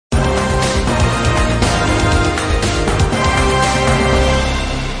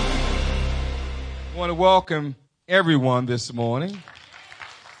to welcome everyone this morning.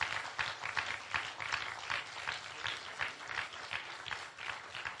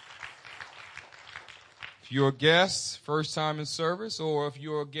 If you're a guest, first time in service, or if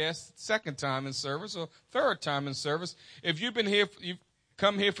you're a guest, second time in service, or third time in service, if you've been here, you've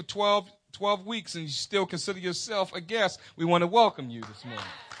come here for 12 weeks and you still consider yourself a guest, we want to welcome you this morning.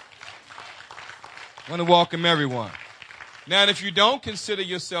 I want to welcome everyone. Now, if you don't consider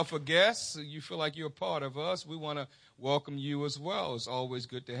yourself a guest, you feel like you're a part of us, we want to welcome you as well. It's always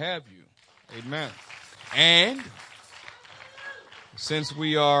good to have you. Amen. And since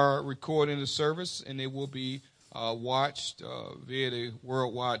we are recording the service and it will be watched via the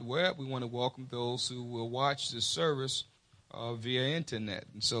World Wide Web, we want to welcome those who will watch this service via internet.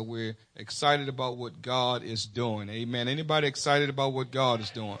 And so we're excited about what God is doing. Amen. Anybody excited about what God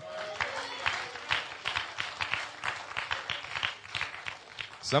is doing?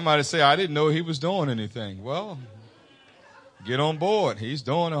 Somebody say, I didn't know he was doing anything. Well, get on board. He's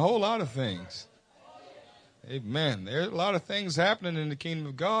doing a whole lot of things. Amen. There's a lot of things happening in the kingdom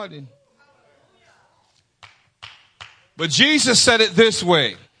of God. But Jesus said it this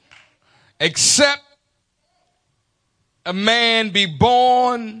way: except a man be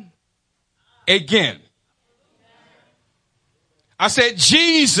born again. I said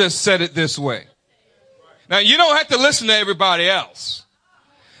Jesus said it this way. Now, you don't have to listen to everybody else.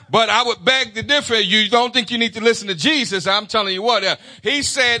 But I would beg to differ. You don't think you need to listen to Jesus. I'm telling you what. He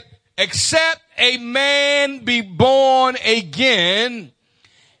said, except a man be born again,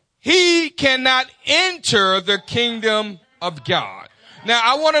 he cannot enter the kingdom of God. Now,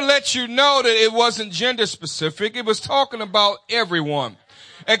 I want to let you know that it wasn't gender specific. It was talking about everyone.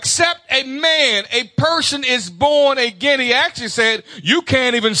 Except a man, a person is born again. He actually said, you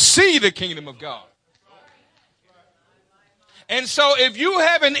can't even see the kingdom of God. And so if you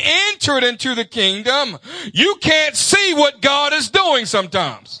haven't entered into the kingdom, you can't see what God is doing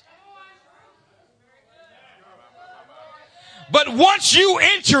sometimes. But once you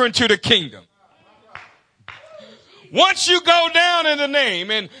enter into the kingdom, once you go down in the name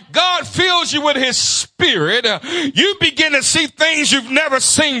and God fills you with his spirit, you begin to see things you've never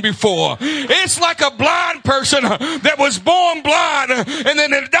seen before. It's like a blind person that was born blind, and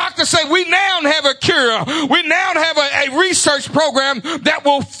then the doctor said, we now have a cure. We now have a research program that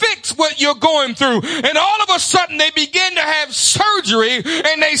will fix what you're going through. And all of a sudden they begin to have surgery,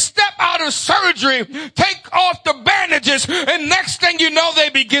 and they step out of surgery, take off the bandages, and next thing you know, they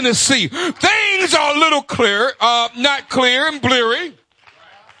begin to see. Things are a little clear, not clear and blurry.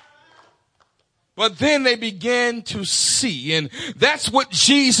 But then they began to see. And that's what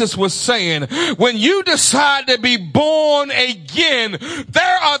Jesus was saying. When you decide to be born again,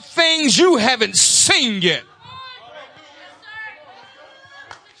 there are things you haven't seen yet.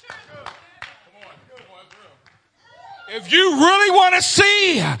 If you really want to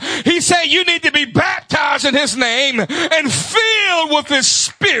see, he said you need to be baptized in his name and filled with his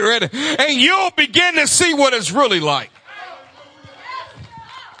spirit, and you'll begin to see what it's really like.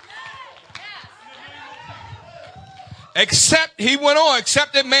 He went on,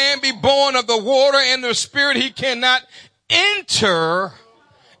 except a man be born of the water and the spirit, he cannot enter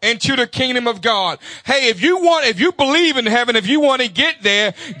into the kingdom of God. Hey, if you believe in heaven, if you want to get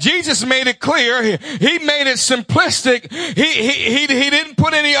there, Jesus made it clear. He made it simplistic. He didn't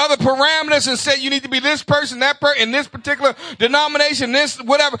put any other parameters and said you need to be this person, that person, in this particular denomination, this,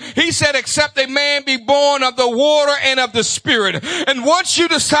 whatever. He said, except a man be born of the water and of the spirit. And once you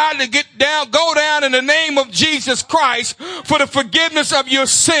decide to go down in the name of Jesus Christ for the forgiveness of your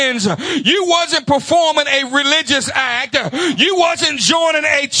sins, you wasn't performing a religious act. You wasn't joining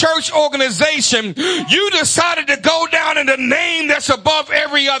a church organization. You decided to go down in the name that's above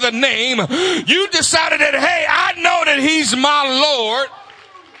every other name. You decided that, hey, I know that he's my Lord,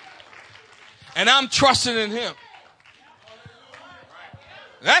 and I'm trusting in him.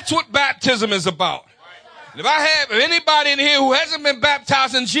 That's what baptism is about. If I have anybody in here who hasn't been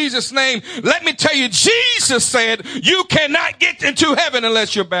baptized in Jesus' name, let me tell you, Jesus said you cannot get into heaven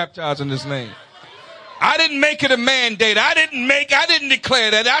unless you're baptized in his name. I didn't make it a mandate. I didn't declare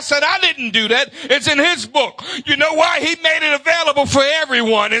that. I said I didn't do that. It's in his book. You know why? He made it available for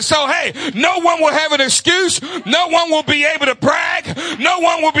everyone. And so, hey, no one will have an excuse. No one will be able to brag. No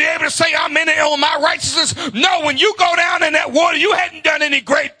one will be able to say I'm in it on my righteousness. No, when you go down in that water, you hadn't done any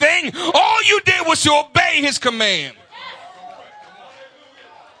great thing. All you did was to obey his command.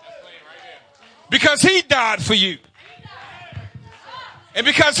 Because he died for you. And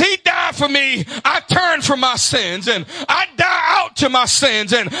because he died for me, I turn from my sins and I die out to my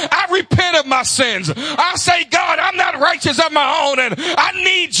sins and I repent of my sins. I say, God, I'm not righteous of my own and I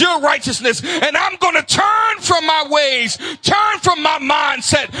need your righteousness. And I'm going to turn from my ways, turn from my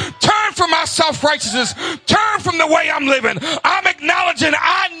mindset, turn from my self-righteousness, turn from the way I'm living. I'm acknowledging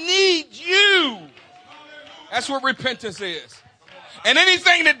I need you. That's what repentance is. And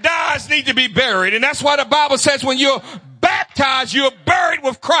anything that dies needs to be buried. And that's why the Bible says when you're baptized, you're buried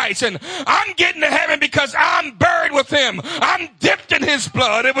with Christ. And I'm getting to heaven because I'm buried with him. I'm dipped in his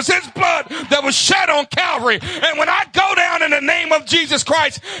blood. It was his blood that was shed on Calvary. And when I go down in the name of Jesus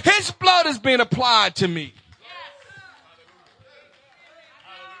Christ, his blood is being applied to me.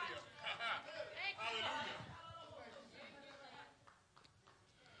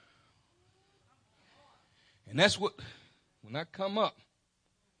 And that's what, when I come up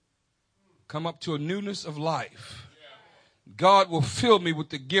to a newness of life, God will fill me with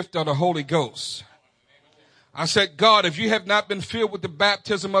the gift of the Holy Ghost. I said, God, if you have not been filled with the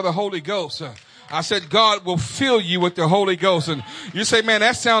baptism of the Holy Ghost, I said, God will fill you with the Holy Ghost. And you say, man,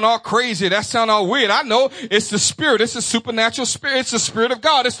 that sound all crazy. That sound all weird. I know it's the Spirit. It's the supernatural Spirit. It's the Spirit of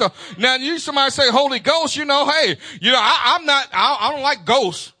God. Now you somebody say Holy Ghost, hey, I don't like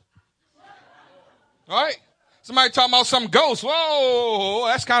ghosts. All right. Somebody talking about some ghost. Whoa,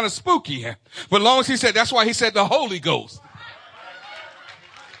 that's kind of spooky. But as long as he said, that's why he said the Holy Ghost.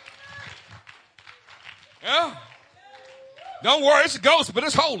 Yeah. Don't worry, it's a ghost, but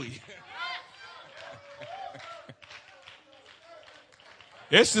it's holy.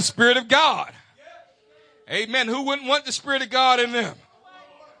 It's the Spirit of God. Amen. Who wouldn't want the Spirit of God in them?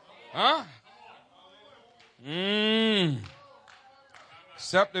 Huh?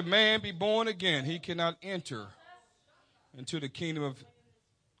 Except a man be born again, he cannot enter into the kingdom of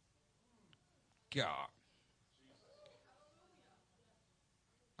God.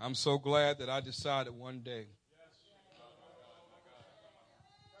 I'm so glad that I decided one day.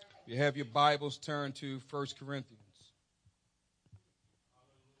 You have your Bibles turned to 1 Corinthians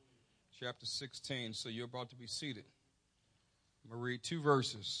chapter 16. So you're about to be seated. I'm going to read 2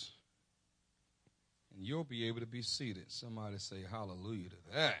 verses. And you'll be able to be seated. Somebody say hallelujah to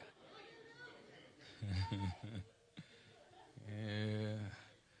that. Yeah.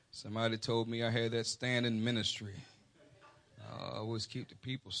 Somebody told me I had that standing ministry. I always keep the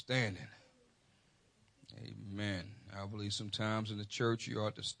people standing. Amen. I believe sometimes in the church you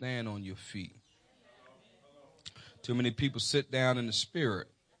ought to stand on your feet. Too many people sit down in the spirit.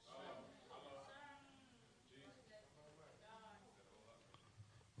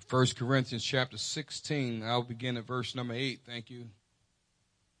 First Corinthians chapter 16, I'll begin at verse number 8. Thank you.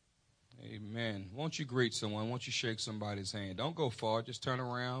 Amen. Won't you greet someone? Won't you shake somebody's hand? Don't go far. Just turn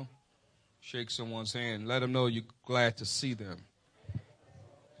around. Shake someone's hand. Let them know you're glad to see them.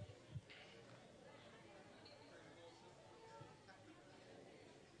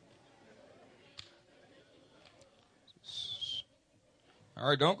 All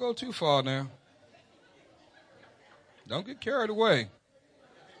right, don't go too far now. Don't get carried away.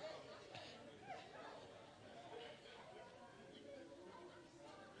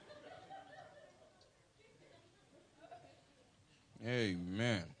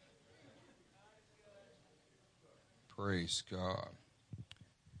 Amen. Praise God.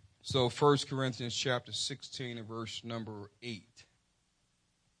 So 1 Corinthians chapter 16 and verse number 8.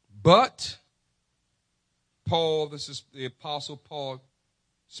 But Paul, this is the Apostle Paul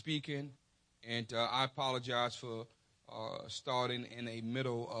speaking, and I apologize for starting in the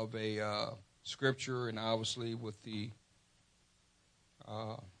middle of a scripture, and obviously with the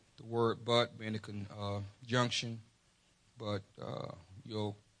word but being a conjunction. But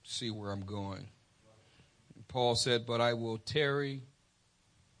you'll see where I'm going. Paul said, but I will tarry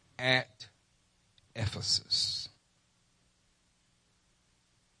at Ephesus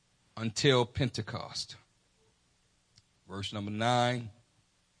until Pentecost. Verse number 9.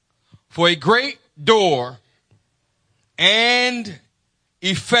 For a great door and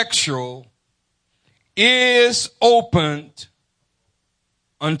effectual is opened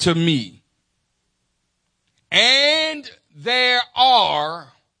unto me, and there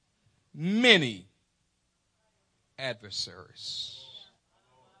are many adversaries.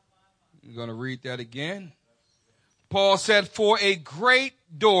 I'm going to read that again. Paul said, for a great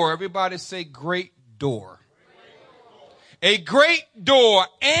door, everybody say great door. A great door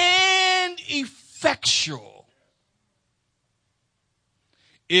and effectual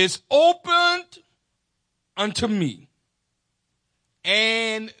is opened unto me,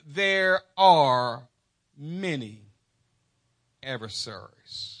 and there are many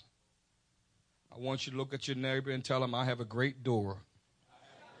adversaries. I want you to look at your neighbor and tell him, I have a great door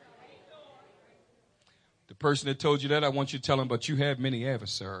person that told you that, I want you to tell them, but you have many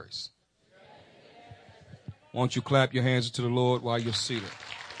adversaries. Won't you clap your hands to the Lord while you're seated?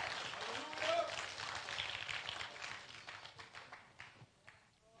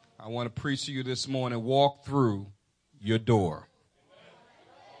 I want to preach to you this morning. Walk through your door.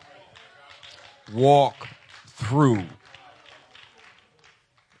 Walk through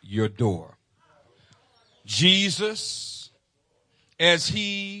your door. Jesus, as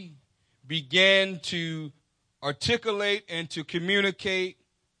he began to articulate and to communicate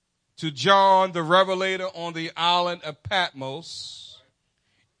to John the Revelator on the island of Patmos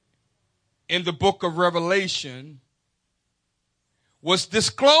in the book of Revelation, was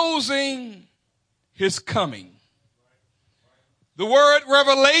disclosing his coming. The word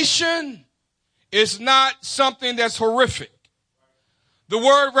revelation is not something that's horrific. The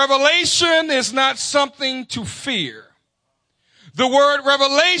word revelation is not something to fear. The word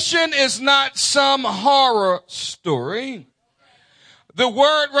revelation is not some horror story. The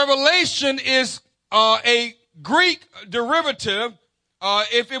word revelation is a Greek derivative.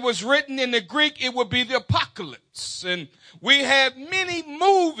 If it was written in the Greek, it would be the apocalypse. And we have many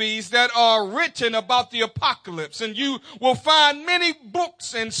movies that are written about the apocalypse, and you will find many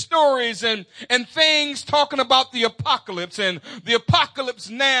books and stories and things talking about the apocalypse and the apocalypse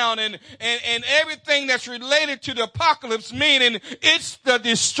now and everything that's related to the apocalypse, meaning it's the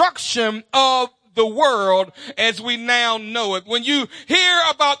destruction of the world as we now know it. When you hear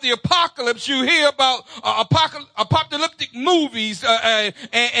about the apocalypse, you hear about apocalyptic movies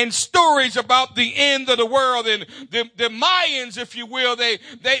and stories about the end of the world. And the Mayans, if you will, they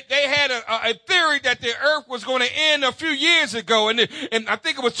had a theory that the earth was going to end a few years ago, and I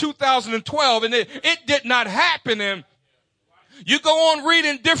think it was 2012, and it did not happen. And you go on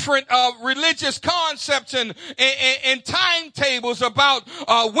reading different religious concepts and timetables about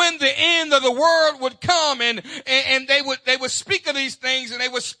when the end of the world would come, and they would speak of these things, and they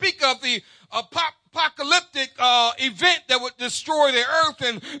would speak of the apocalyptic event that would destroy the earth,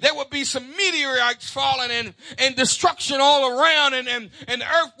 and there would be some meteorites falling and destruction all around, and the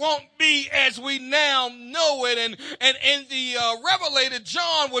earth won't be as we now know it. And the Revelator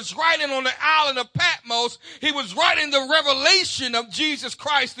John was writing on the island of Patmos. He was writing the revelation of Jesus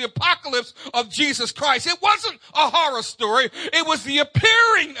Christ, the apocalypse of Jesus Christ. It wasn't a horror story. It was the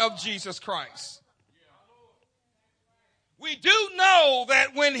appearing of Jesus Christ. We do know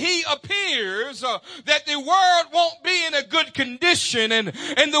that when he appears, that the world won't be in a good condition, and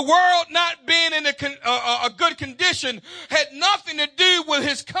the world not being in a good condition had nothing to do with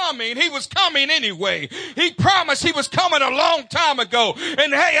his coming. He was coming anyway. He promised he was coming a long time ago.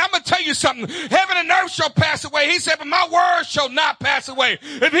 And hey, I'm going to tell you something. Heaven and earth shall pass away. He said, but my word shall not pass away.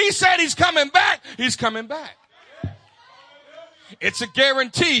 If he said he's coming back, he's coming back. It's a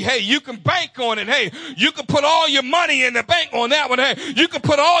guarantee. Hey, you can bank on it. Hey, you can put all your money in the bank on that one. Hey, you can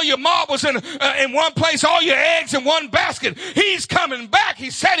put all your marbles in one place, all your eggs in one basket. He's coming back.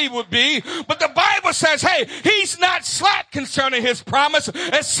 He said he would be. But the Bible says, hey, he's not slack concerning his promise,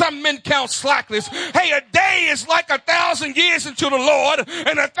 as some men count slackness. Hey, a day is like 1,000 years unto the Lord,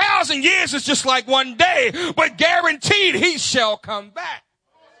 and 1,000 years is just like one day. But guaranteed, he shall come back.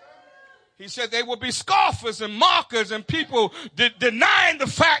 He said there will be scoffers and mockers and people denying the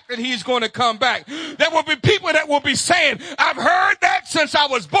fact that he's going to come back. There will be people that will be saying, I've heard that since I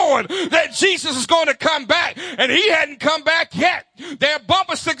was born, that Jesus is going to come back, and he hadn't come back yet. There are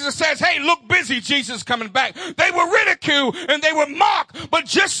bumper stickers that says, hey, look busy, Jesus is coming back. They were ridiculed and they were mocked. But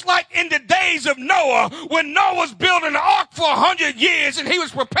just like in the days of Noah, when Noah was building the ark for 100 years and he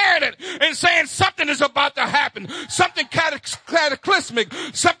was preparing it and saying something is about to happen, something cataclysmic,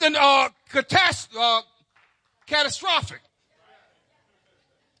 something catastrophic,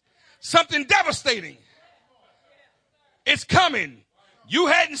 something devastating. It's coming. You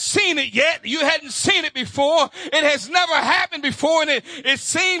hadn't seen it yet. You hadn't seen it before. It has never happened before, and it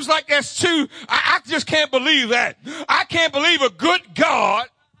seems like that's too. I just can't believe that. I can't believe a good God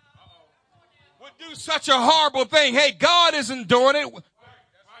would do such a horrible thing. Hey, God isn't doing it.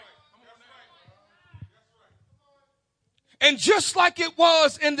 And just like it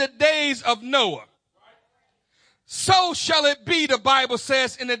was in the days of Noah, so shall it be, the Bible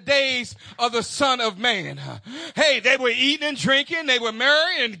says, in the days of the Son of Man. Hey, they were eating and drinking. They were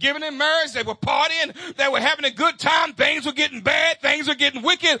marrying and giving in marriage. They were partying. They were having a good time. Things were getting bad. Things were getting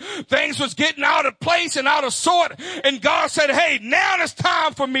wicked. Things was getting out of place and out of sort. And God said, hey, now it's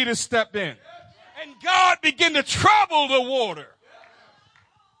time for me to step in. And God began to trouble the water.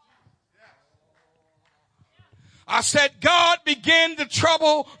 I said, God began to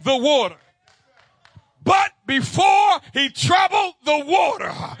trouble the water. But before he troubled the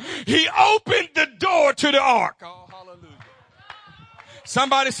water, he opened the door to the ark. Oh, hallelujah.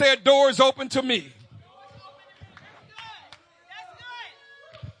 Somebody say a door is open to me.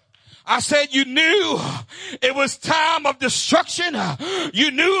 I said you knew it was time of destruction.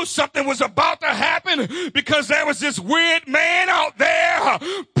 You knew something was about to happen because there was this weird man out there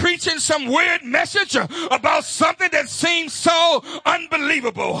preaching some weird message about something that seemed so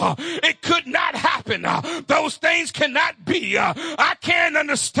unbelievable. It could not happen. Those things cannot be. I can't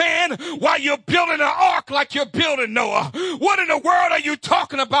understand why you're building an ark like you're building Noah. What in the world are you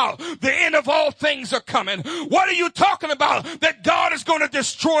talking about? The end of all things are coming. What are you talking about? That God is going to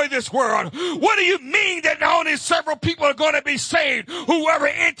destroy this world. What do you mean that only several people are going to be saved? Whoever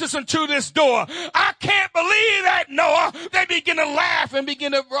enters into this door. I can't believe that, Noah. They begin to laugh and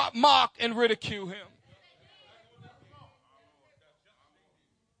begin to mock and ridicule him.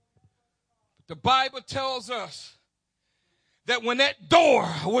 The Bible tells us that when that door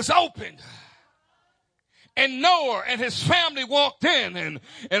was opened, and Noah and his family walked in, and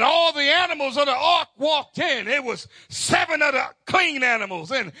all the animals of the ark walked in. It was 7 of the clean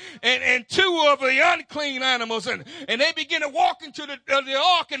animals and 2 of the unclean animals. And they began to walk into the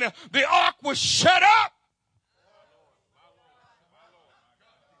ark, and the ark was shut up.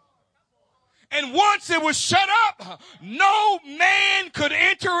 And once it was shut up, no man could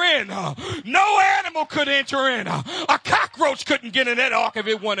enter in. No animal could enter in. A cockroach couldn't get in that ark if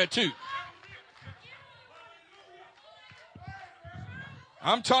it wanted to.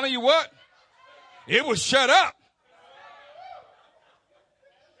 I'm telling you what, it was shut up.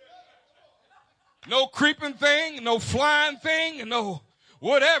 No creeping thing, no flying thing, no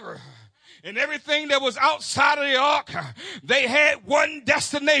whatever. And everything that was outside of the ark, they had one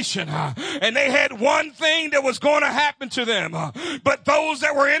destination, and they had one thing that was going to happen to them. But those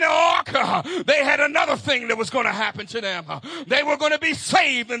that were in the ark, they had another thing that was going to happen to them. They were going to be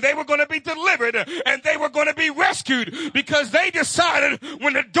saved, and they were going to be delivered, and they were going to be rescued, because they decided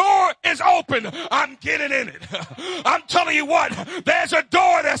when the door is open, I'm getting in it. I'm telling you what, there's a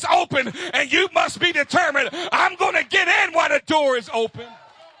door that's open, and you must be determined, I'm going to get in while the door is open.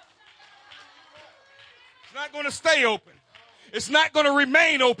 It's not going to stay open. It's not going to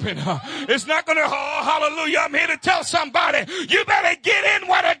remain open. It's not going to, oh, hallelujah. I'm here to tell somebody, you better get in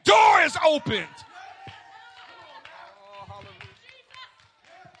while the door is opened. Oh,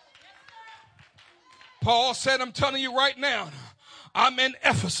 Paul said, I'm telling you right now, I'm in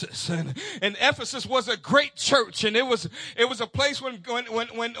Ephesus, and Ephesus was a great church, and it was a place when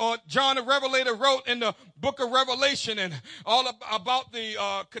John the Revelator wrote in the book of Revelation and all about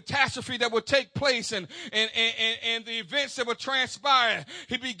the catastrophe that would take place and the events that would transpire.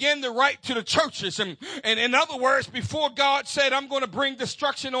 He began to write to the churches, and in other words, before God said, I'm going to bring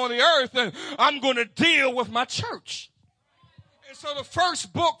destruction on the earth, and I'm going to deal with my church. And so the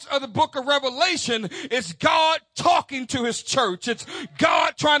first book of the book of Revelation is God talking to his church. It's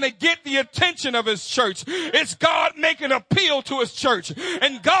God trying to get the attention of his church. It's God making an appeal to his church.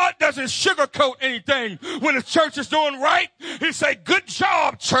 And God doesn't sugarcoat anything. When his church is doing right, he say, good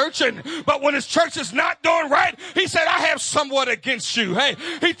job, church. But when his church is not doing right, he said, I have somewhat against you. Hey,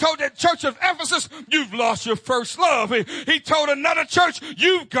 he told that church of Ephesus, you've lost your first love. He told another church,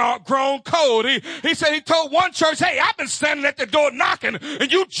 you've grown cold. He said, he told one church, hey, I've been standing at the door knocking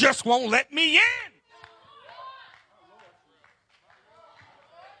and you just won't let me in.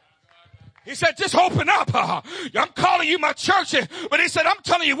 He said, just open up. I'm calling you my church. But he said, I'm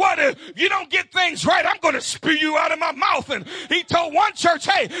telling you what, if you don't get things right, I'm going to spew you out of my mouth. And he told one church,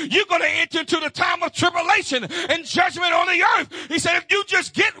 hey, you're going to enter into the time of tribulation and judgment on the earth. He said, if you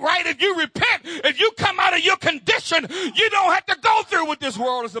just get right, if you repent, if you come out of your condition, you don't have to go through what this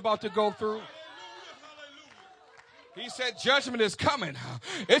world is about to go through. He said, judgment is coming.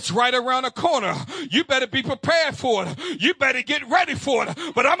 It's right around the corner. You better be prepared for it. You better get ready for it.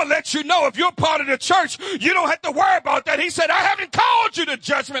 But I'm going to let you know, if you're part of the church, you don't have to worry about that. He said, I haven't called you to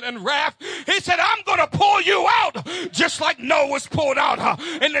judgment and wrath. He said, I'm going to pull you out just like Noah was pulled out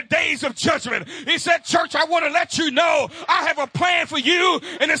in the days of judgment. He said, church, I want to let you know I have a plan for you,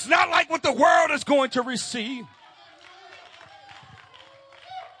 and it's not like what the world is going to receive.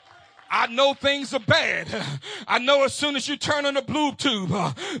 I know things are bad. I know as soon as you turn on the blue tube,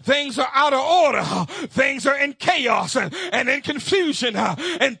 things are out of order. Things are in chaos and in confusion,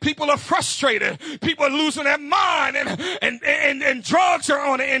 and people are frustrated. People are losing their mind, and drugs are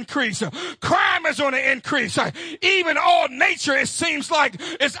on the increase. Crime is on the increase. Even all nature, it seems like,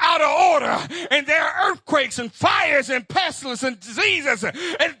 is out of order. And there are earthquakes and fires and pestilence and diseases,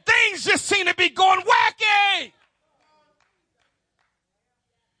 and things just seem to be going wacky.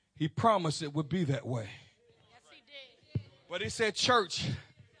 He promised it would be that way. But he said, church,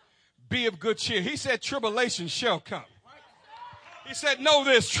 be of good cheer. He said, tribulation shall come. He said, know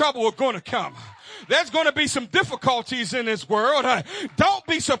this, trouble is going to come. There's going to be some difficulties in this world. Don't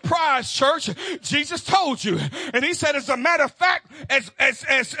be surprised, church. Jesus told you. And he said, as a matter of fact,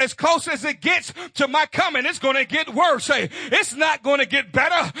 as close as it gets to my coming, it's going to get worse. It's not going to get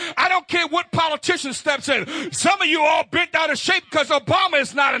better. I don't care what politician steps in. Some of you all bent out of shape because Obama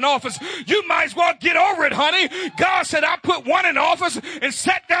is not in office. You might as well get over it, honey. God said, I put one in office and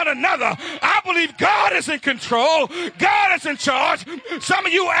set down another. I believe God is in control. God is in charge. Some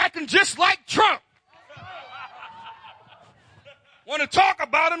of you are acting just like Trump. Want to talk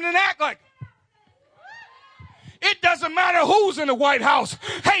about him and act like him. It doesn't matter who's in the White House.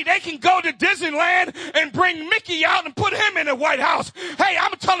 Hey, they can go to Disneyland and bring Mickey out and put him in the White House. Hey,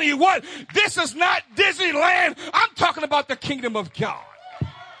 I'm telling you what, this is not Disneyland. I'm talking about the kingdom of God.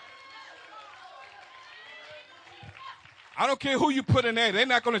 I don't care who you put in there. They're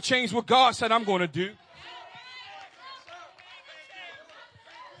not going to change what God said I'm going to do.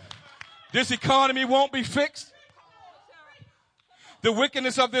 This economy won't be fixed. The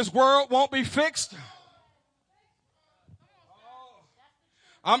wickedness of this world won't be fixed.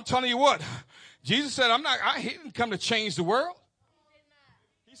 I'm telling you what, Jesus said, he didn't come to change the world.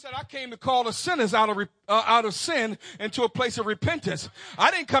 He said, I came to call the sinners out of sin into a place of repentance.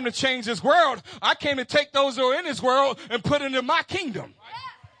 I didn't come to change this world. I came to take those who are in this world and put into my kingdom.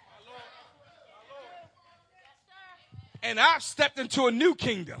 And I've stepped into a new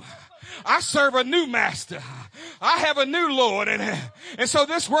kingdom. I serve a new master. I have a new Lord. And so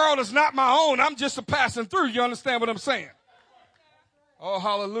this world is not my own. I'm just a passing through. You understand what I'm saying? Oh,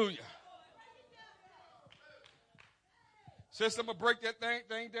 hallelujah. Since I'm going to break that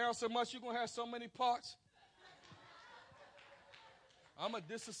thing down so much, you're going to have so many parts. I'm going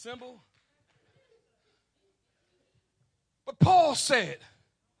to disassemble. But Paul said,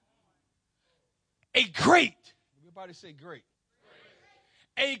 everybody say great.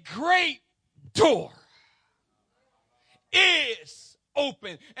 A great door is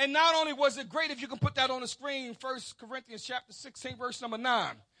open. And not only was it great, if you can put that on the screen, 1 Corinthians chapter 16, verse number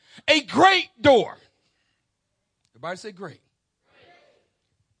 9. A great door. Everybody say great.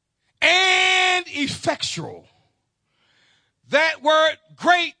 And effectual. That word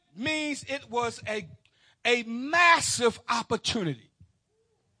great means it was a massive opportunity.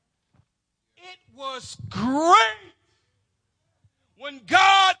 It was great. When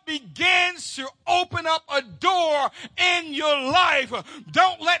God begins to open up a door in your life,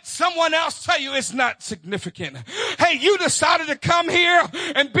 don't let someone else tell you it's not significant. Hey, you decided to come here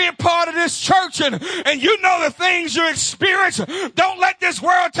and be a part of this church and you know the things you experience. Don't let this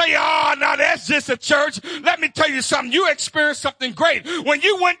world tell you, oh, no, that's just a church. Let me tell you something. You experienced something great. When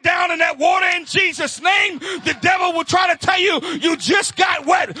you went down in that water in Jesus' name, the devil will try to tell you, you just got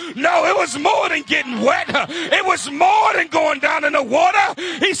wet. No, it was more than getting wet. It was more than going down in the water.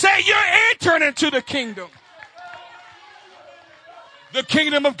 He said, you're entering into the kingdom. The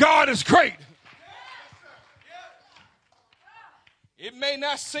kingdom of God is great. It may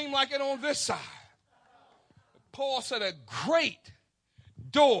not seem like it on this side. Paul said a great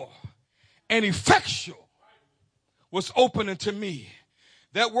door and effectual was open unto me.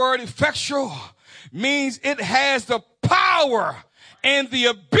 That word effectual means it has the power and the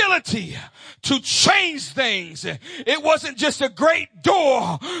ability to change things. It wasn't just a great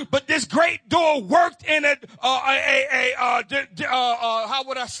door, but this great door worked in how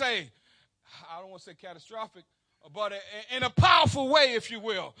would I say? I don't want to say catastrophic, but in a powerful way, if you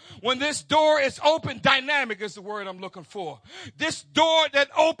will. When this door is open, dynamic is the word I'm looking for. This door that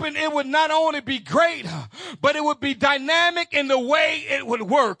opened, it would not only be great, but it would be dynamic in the way it would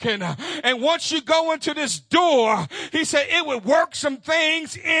work. And once you go into this door, he said it would work some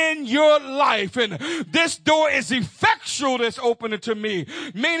things in your life. And this door is effectual that's open to me,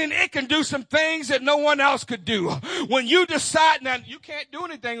 meaning it can do some things that no one else could do. When you decide, now you can't do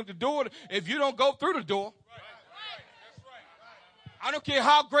anything with the door if you don't go through the door. I don't care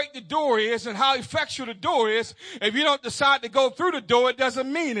how great the door is and how effectual the door is. If you don't decide to go through the door, it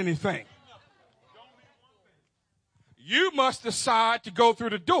doesn't mean anything. You must decide to go through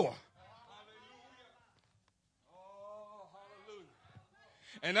the door. Oh, hallelujah.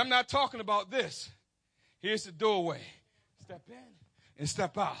 And I'm not talking about this. Here's the doorway. Step in and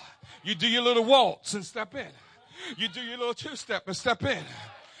step out. You do your little waltz and step in. You do your little two-step and step in.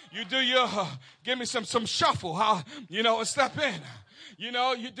 You do your, give me some shuffle, and step in. You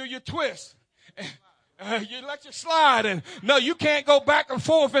do your twist. You let you slide. And no, you can't go back and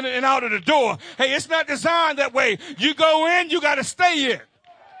forth and out of the door. Hey, it's not designed that way. You go in, you got to stay in.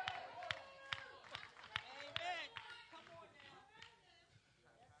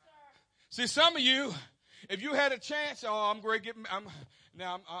 See, some of you, if you had a chance, I'm great.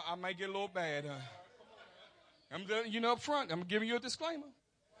 I might get a little bad. I'm up front. I'm giving you a disclaimer.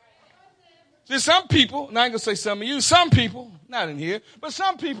 See, some people, and I ain't gonna say some of you, some people, not in here, but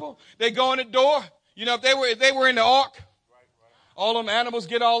some people, they go in the door. If they were in the ark, all them animals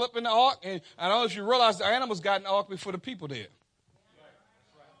get all up in the ark, and I don't know if you realize the animals got in the ark before the people did.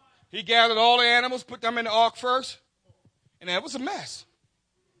 He gathered all the animals, put them in the ark first, and that was a mess.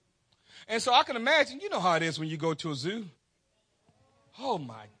 And so I can imagine, you know how it is when you go to a zoo. Oh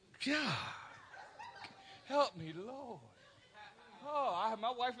my God. Help me, Lord. Oh, I have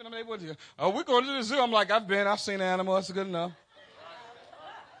my wife and them, they went to, we're going to the zoo. I'm like, I've seen animals, that's good enough.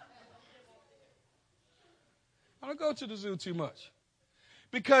 I don't go to the zoo too much.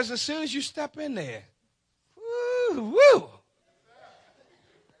 Because as soon as you step in there, woo.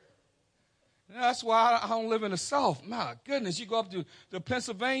 That's why I don't live in the South. My goodness, you go up to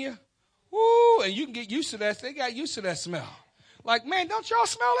Pennsylvania, woo, and you can get used to that. They got used to that smell. Like, man, don't y'all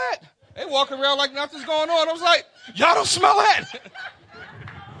smell that? They walking around like nothing's going on. I was like, y'all don't smell that?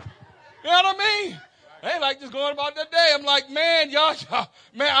 You know what I mean? They like just going about their day. I'm like, man, y'all,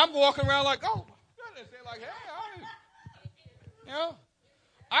 I'm walking around like, oh, my goodness. They're like, hey,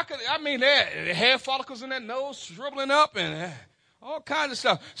 their hair follicles in their nose shriveling up and all kinds of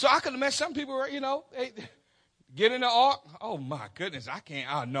stuff. So I could imagine some people, they get in the ark. Oh, my goodness,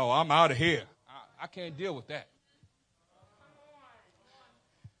 I'm out of here. I can't deal with that.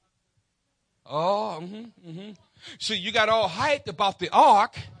 Oh, So you got all hyped about the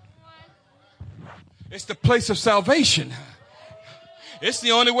ark. It's the place of salvation. It's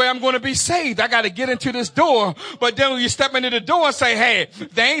the only way I'm going to be saved. I got to get into this door. But then when you step into the door and say, hey,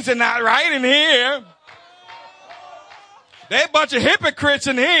 things are not right in here. They a bunch of hypocrites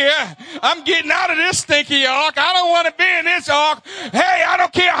in here. I'm getting out of this stinky ark. I don't want to be in this ark. Hey, I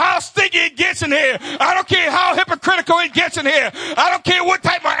don't care how stinky it gets in here. I don't care how hypocritical it gets in here. I don't care what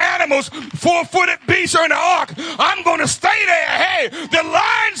type of animals, 4-footed beasts are in the ark. I'm going to stay there. Hey, the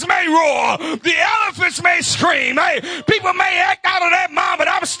lions may roar. The elephants may scream. Hey, people may act out of that mind, but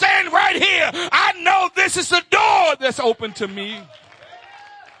I'm standing right here. I know this is the door that's open to me.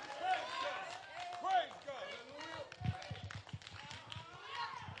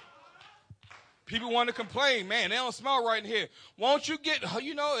 People want to complain, man, they don't smell right in here. Won't you they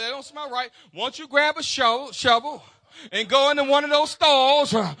don't smell right. Won't you grab a shovel and go into one of those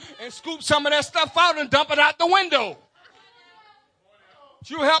stalls and scoop some of that stuff out and dump it out the window?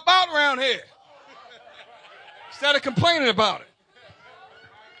 You help out around here instead of complaining about it.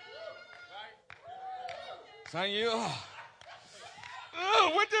 Some of you,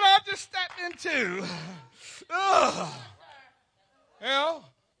 what did I just step into?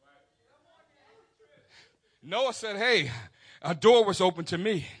 Noah said, hey, a door was open to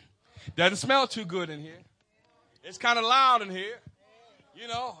me. Doesn't smell too good in here. It's kind of loud in here.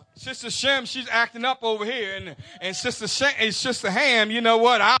 Sister Shem, she's acting up over here. And Sister Ham, you know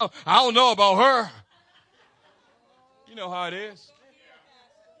what? I don't know about her. You know how it is.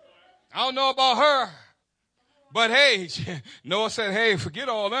 I don't know about her. But hey, Noah said, hey, forget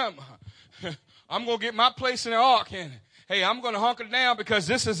all them. I'm going to get my place in the ark and hey, I'm going to hunker down because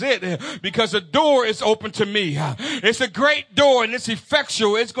this is it. Because the door is open to me. It's a great door and it's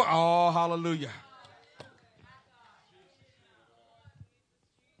effectual. Oh, hallelujah.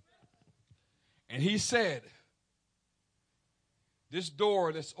 And he said, this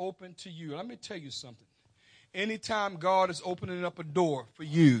door that's open to you. Let me tell you something. Anytime God is opening up a door for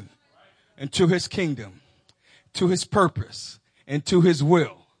you and to his kingdom, to his purpose, and to his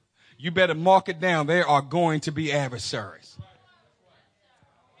will, you better mark it down. There are going to be adversaries.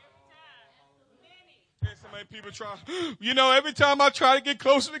 So many people try, every time I try to get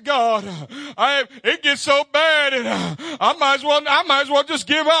closer to God, it gets so bad and I might as well just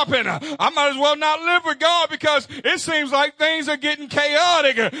give up and I might as well not live with God because it seems like things are getting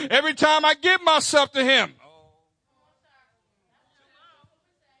chaotic every time I give myself to him.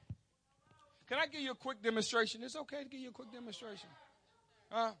 Can I give you a quick demonstration? It's okay to give you a quick demonstration.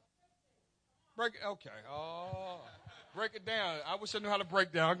 Break it. Okay. Oh, break it down. I wish I knew how to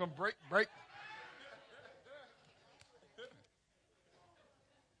break down. I'm going to break.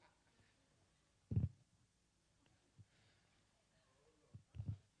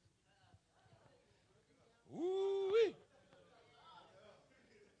 Ooh-wee.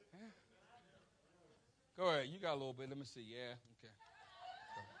 Go ahead. You got a little bit. Let me see. Yeah. Okay.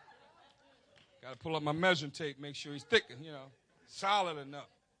 Got to pull up my measuring tape, make sure he's thick, solid enough.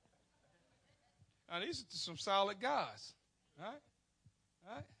 Now, these are some solid guys. All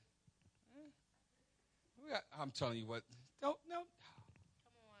right? I'm telling you what. No. Come on.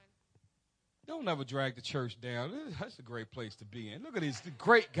 Don't ever drag the church down. That's a great place to be in. Look at these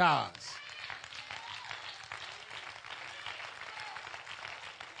great guys.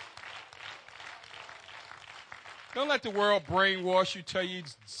 Don't let the world brainwash you, tell you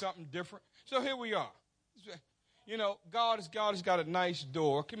something different. So here we are. You know, God has got a nice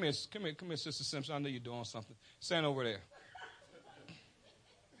door. Come here, Sister Simpson. I know you're doing something. Stand over there.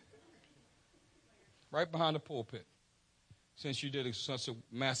 Right behind the pulpit. Since you did such a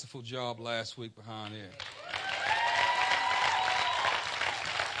masterful job last week behind there.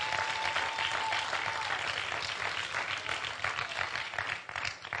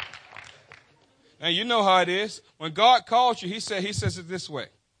 Now, you know how it is. When God calls you, he says it this way.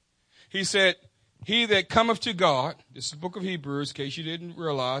 He said, he that cometh to God, this is the book of Hebrews, in case you didn't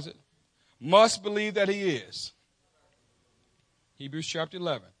realize it, must believe that he is. Hebrews chapter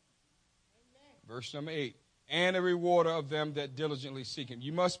 11, verse number 8. And a rewarder of them that diligently seek him.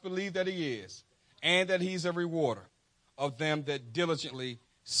 You must believe that he is, and that he's a rewarder of them that diligently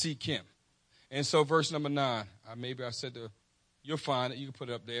seek him. And so verse number 9, maybe I said you'll find it. You can put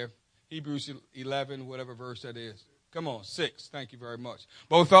it up there. Hebrews 11, whatever verse that is. Come on, 6. Thank you very much.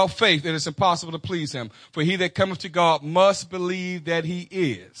 But without faith, it is impossible to please him. For he that cometh to God must believe that he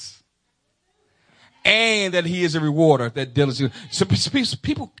is, and that he is a rewarder that diligently. So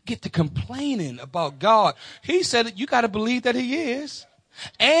people get to complaining about God. He said that you got to believe that he is,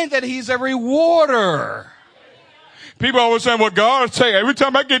 and that he's a rewarder. People always saying, well, God is taking, every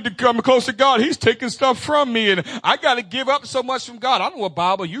time I get to come close to God, he's taking stuff from me, and I got to give up so much from God. I don't know what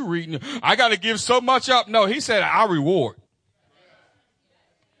Bible you reading. I got to give so much up. No, he said, I reward.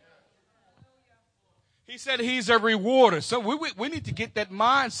 He said he's a rewarder. So we need to get that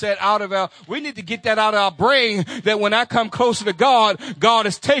mindset out of we need to get that out of our brain that when I come closer to God, God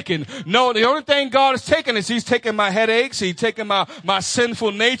is taken. No, the only thing God is taking is he's taking my headaches. He's taking my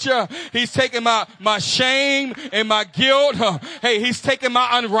sinful nature. He's taking my shame and my guilt. Hey, he's taking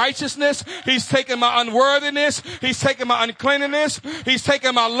my unrighteousness. He's taking my unworthiness. He's taking my uncleanness. He's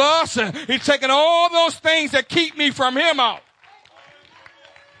taking my lust. He's taking all those things that keep me from him out.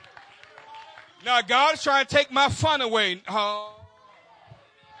 Now, God is trying to take my fun away. No,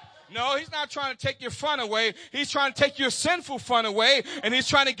 he's not trying to take your fun away. He's trying to take your sinful fun away, and he's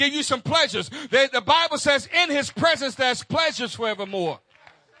trying to give you some pleasures. The Bible says in his presence there's pleasures forevermore.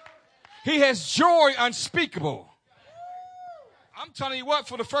 He has joy unspeakable. I'm telling you what,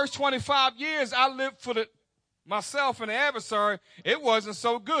 for the first 25 years I lived for myself and the adversary, it wasn't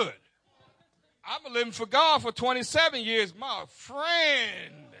so good. I've been living for God for 27 years, my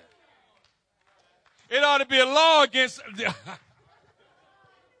friend. It ought to be a law against.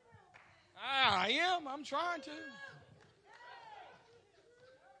 I'm trying to.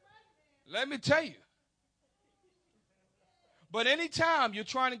 Let me tell you. But anytime you're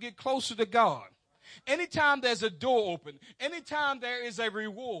trying to get closer to God, anytime there's a door open, anytime there is a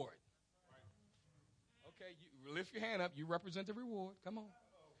reward. Okay, you lift your hand up. You represent the reward. Come on.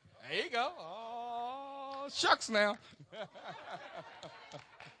 There you go. Oh, shucks now.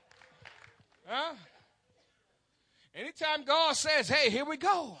 Huh? Anytime God says, hey, here we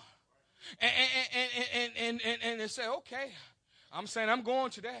go. And they say, okay, I'm saying I'm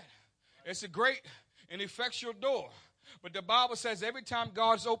going to that. It's a great and effectual door. But the Bible says every time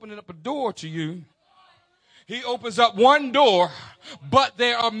God's opening up a door to you, he opens up one door, but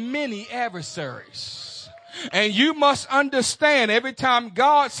there are many adversaries. And you must understand every time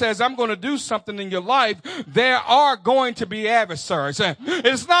God says, I'm going to do something in your life, there are going to be adversaries.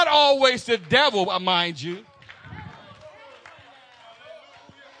 It's not always the devil, mind you.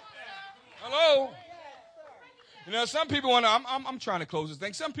 Hello? You know, some people want to, I'm trying to close this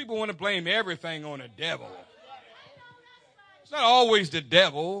thing. Some people want to blame everything on the devil. It's not always the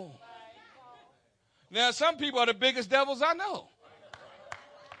devil. Now, some people are the biggest devils I know.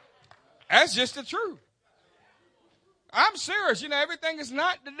 That's just the truth. I'm serious. You know, everything is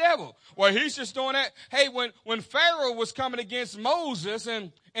not the devil. Well, he's just doing that. Hey, when Pharaoh was coming against Moses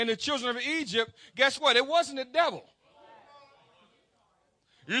and the children of Egypt, guess what? It wasn't the devil.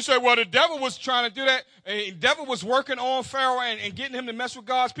 You say, well, the devil was trying to do that. The devil was working on Pharaoh and getting him to mess with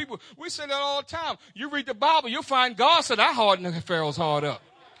God's people. We say that all the time. You read the Bible, you'll find God said, I hardened Pharaoh's heart up.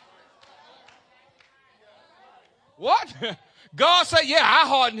 What? God said, yeah, I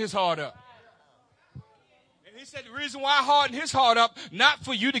hardened his heart up. And He said the reason why I hardened his heart up, not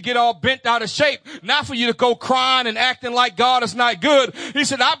for you to get all bent out of shape, not for you to go crying and acting like God is not good. He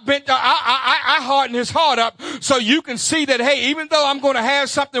said, I hardened his heart up so you can see that, hey, even though I'm going to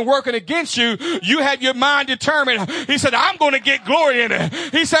have something working against you, you have your mind determined. He said, I'm going to get glory in it.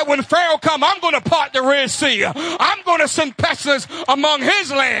 He said, when Pharaoh come, I'm going to part the Red Sea. I'm going to send pestilence among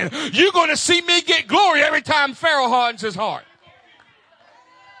his land. You're going to see me get glory every time Pharaoh hardens his heart.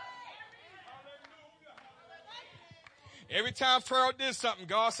 Every time Pharaoh did something,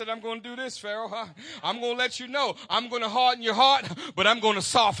 God said, I'm going to do this, Pharaoh. I'm going to let you know. I'm going to harden your heart, but I'm going to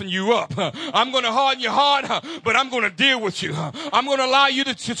soften you up. I'm going to harden your heart, but I'm going to deal with you. I'm going to allow you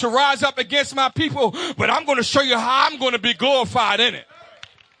to rise up against my people, but I'm going to show you how I'm going to be glorified in it.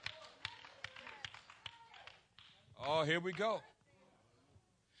 Oh, here we go.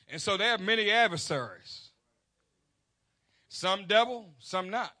 And so there are many adversaries. Some devil, some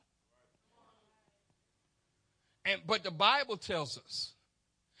not. But the Bible tells us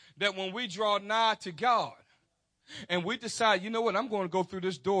that when we draw nigh to God and we decide, you know what, I'm going to go through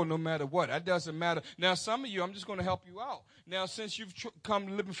this door no matter what. That doesn't matter. Now, some of you, I'm just going to help you out. Now, since you've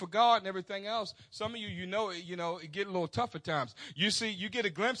come living for God and everything else, some of you, it get a little tough at times. You see, you get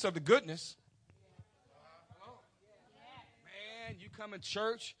a glimpse of the goodness. Man, you come in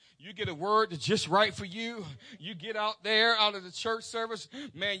church, you get a word that's just right for you. You get out there, out of the church service.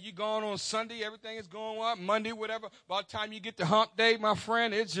 Man, you going on Sunday, everything is going up. Monday, whatever. By the time you get to hump day, my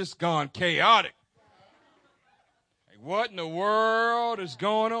friend, it's just gone chaotic. Hey, what in the world is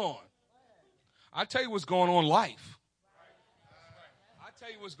going on? I tell you what's going on in life.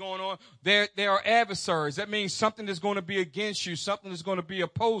 Tell you what's going on. There are adversaries. That means something that's going to be against you, something that's going to be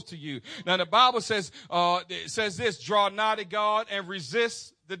opposed to you. Now the Bible says, it says this: draw nigh to God and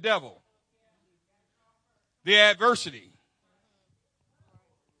resist the devil. The adversity.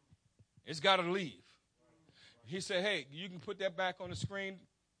 It's got to leave. He said, hey, you can put that back on the screen.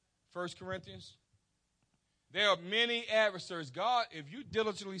 1 Corinthians. There are many adversaries. God, if you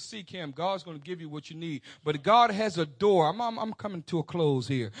diligently seek him, God's going to give you what you need. But God has a door. I'm coming to a close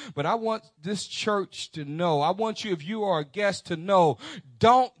here. But I want this church to know. I want you, if you are a guest, to know,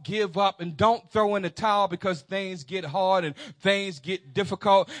 don't give up and don't throw in the towel because things get hard and things get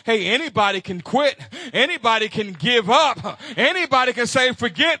difficult. Hey, anybody can quit. Anybody can give up. Anybody can say,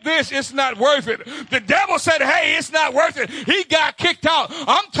 forget this. It's not worth it. The devil said, hey, it's not worth it. He got kicked out.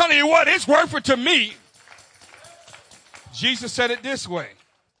 I'm telling you what, it's worth it to me. Jesus said it this way.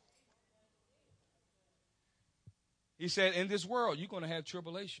 He said, in this world, you're going to have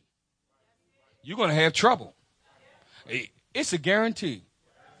tribulation. You're going to have trouble. It's a guarantee.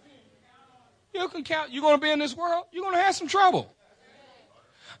 You can count. You're going to be in this world. You're going to have some trouble.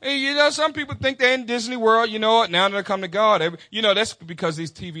 And, some people think they're in Disney World. You know what? Now they come to God. That's because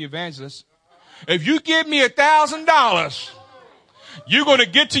these TV evangelists. If you give me $1,000, you're going to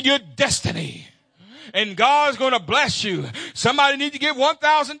get to your destiny. And God's going to bless you. Somebody need to get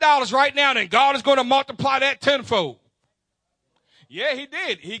 $1,000 right now, and God is going to multiply that tenfold. Yeah, he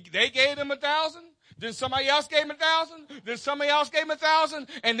did. They gave him 1,000. Then somebody else gave him 1,000. Then somebody else gave him 1,000.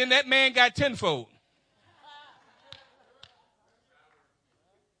 And then that man got tenfold.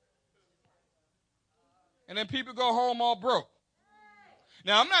 And then people go home all broke.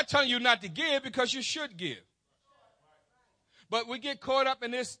 Now, I'm not telling you not to give, because you should give. But we get caught up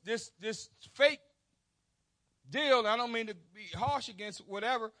in this fake deal. I don't mean to be harsh against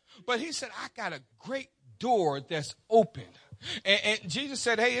whatever, but he said, I got a great door that's open. And Jesus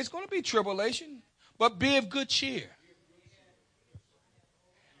said, hey, it's going to be tribulation, but be of good cheer.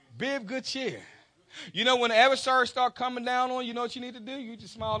 Be of good cheer. You know, when the adversaries start coming down on you, know what you need to do? You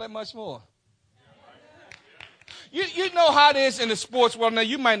just smile that much more. You know how it is in the sports world. Now,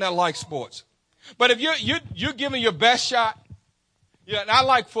 you might not like sports, but if you're giving your best shot, yeah, and I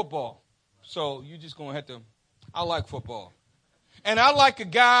like football, so you just going to have to. I like football. And I like a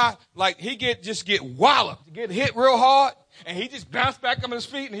guy, like he get walloped, get hit real hard, and he just bounce back up on his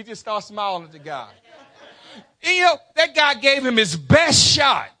feet and he just starts smiling at the guy. And, that guy gave him his best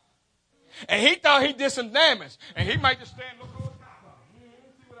shot. And he thought he did some damage. And he might just stand, look over the top. See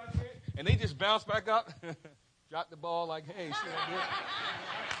what I did? And he just bounced back up, dropped the ball like, hey, see what I did?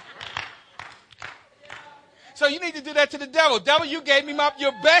 So you need to do that to the devil. Devil, you gave me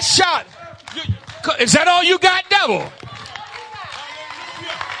your best shot. Is that all you got, devil?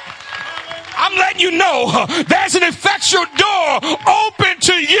 I'm letting you know there's an effectual door open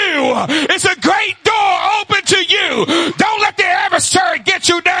to you. It's a great door open to you. Don't let the adversary get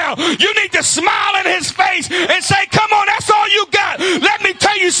you down. You need to smile in his face and say, come on, that's all you got. Let me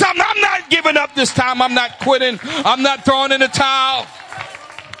tell you something. I'm not giving up this time. I'm not quitting. I'm not throwing in the towel.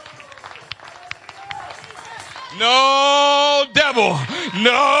 No, devil.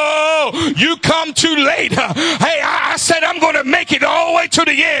 No, you come too late. Hey, I said I'm going to make it all the way to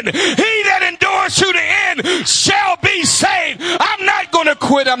the end. He that endures to the end shall be saved. I'm not going to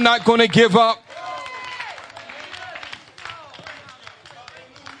quit. I'm not going to give up.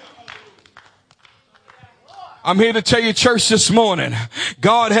 I'm here to tell you, church, this morning,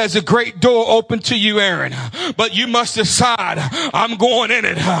 God has a great door open to you, Aaron, but you must decide, I'm going in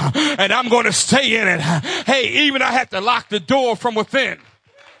it, and I'm going to stay in it. Hey, even I have to lock the door from within.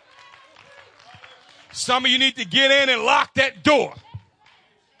 Some of you need to get in and lock that door.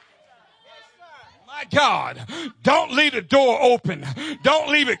 My God, don't leave the door open.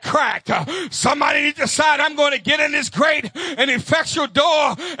 Don't leave it cracked. Somebody needs to decide, I'm going to get in this great and effectual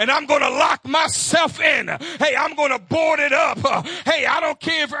door, and I'm going to lock myself in. Hey, I'm going to board it up. Hey, I don't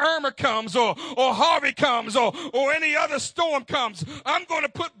care if Irma comes or Harvey comes or any other storm comes. I'm going to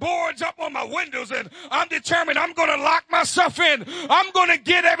put boards up on my windows, and I'm determined I'm going to lock myself in. I'm going to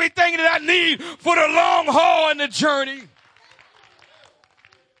get everything that I need for the long haul and the journey.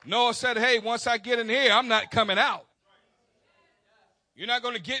 Noah said, hey, once I get in here, I'm not coming out. You're not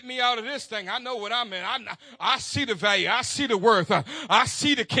going to get me out of this thing. I know what I'm in. I see the value. I see the worth. I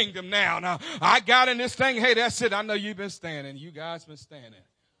see the kingdom now. Now, I got in this thing. Hey, that's it. I know you've been standing. You guys been standing.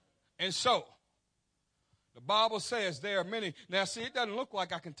 And so, the Bible says there are many. Now, see, it doesn't look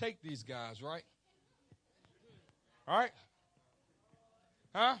like I can take these guys, right? All right?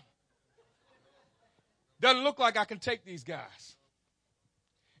 Huh? Doesn't look like I can take these guys.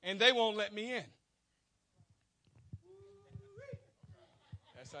 And they won't let me in.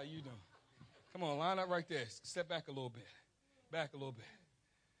 That's how you doing. Come on, line up right there. Step back a little bit. Back a little bit.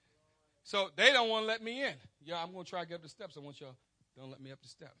 So they don't want to let me in. Yeah, I'm going to try to get up the steps. I want y'all, don't let me up the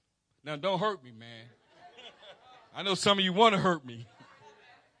step. Now, don't hurt me, man. I know some of you want to hurt me.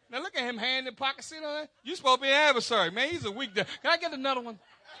 Now, look at him, hand in pocket. See that? You're supposed to be an adversary, man. He's a weak devil. Can I get another one?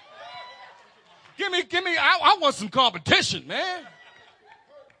 Give me. I want some competition, man.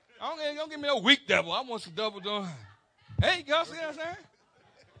 Don't give me no weak devil. I want some double doing. Hey, y'all see what I'm saying?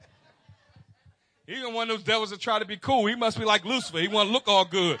 He's one of those devils that try to be cool. He must be like Lucifer. He want to look all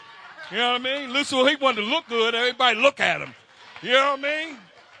good. You know what I mean? Lucifer, he wanted to look good. Everybody look at him. You know what I mean?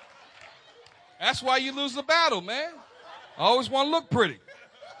 That's why you lose the battle, man. I always want to look pretty.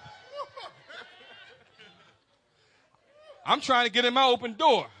 I'm trying to get in my open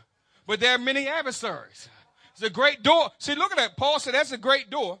door. But there are many adversaries. It's a great door. See, look at that. Paul said that's a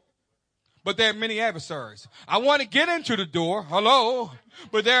great door. But there are many adversaries. I want to get into the door. Hello.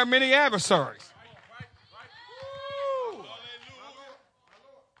 But there are many adversaries. Woo.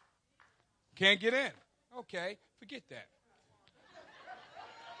 Can't get in. Okay. Forget that.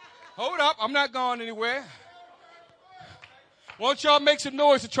 Hold up. I'm not going anywhere. Won't y'all make some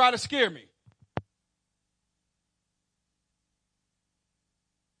noise to try to scare me?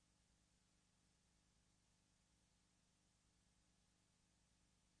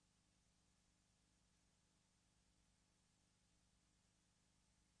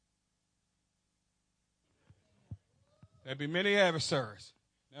 There'll be many adversaries.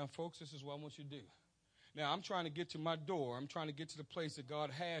 Now, folks, this is what I want you to do. Now, I'm trying to get to my door. I'm trying to get to the place that God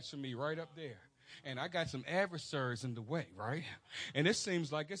has for me right up there. And I got some adversaries in the way, right? And it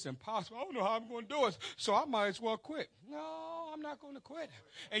seems like it's impossible. I don't know how I'm going to do it, so I might as well quit. No, I'm not going to quit.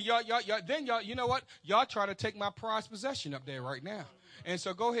 And y'all, you know what? Y'all try to take my prized possession up there right now. And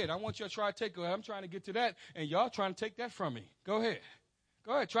so go ahead. I want you to try to take it. I'm trying to get to that, and y'all trying to take that from me. Go ahead.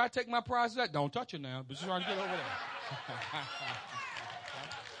 Go ahead. Try to take my prize possession. Don't touch it now, but you're trying to get over there.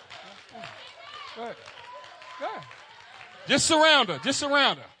 Go ahead. Go ahead. Just surround her. Just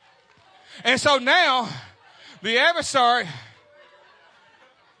surround her. And so now, the adversary,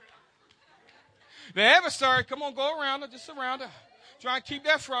 come on, go around her. Just surround her. Try and keep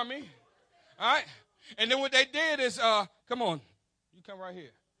that from me. All right? And then what they did is, come on. You come right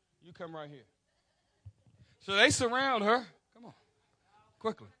here. You come right here. So they surround her. Come on.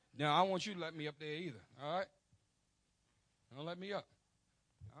 Quickly. Now, I don't want you to let me up there either. All right? Don't let me up.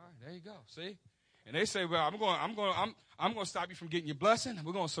 All right, there you go. See? And they say, well, I'm going to stop you from getting your blessing.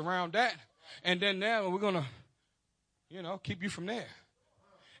 We're going to surround that. And then now we're going to, keep you from there.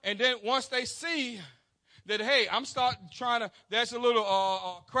 And then once they see that, hey, I'm starting trying to, there's a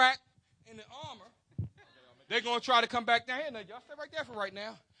little crack in the armor, they're going to try to come back down here. Now, y'all stay right there for right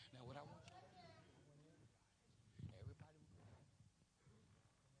now. Now, what I want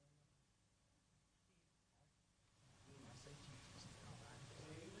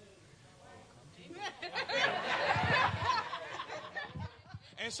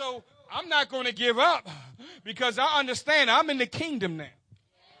And so I'm not going to give up because I understand I'm in the kingdom now.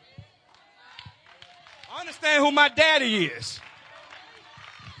 I understand who my daddy is.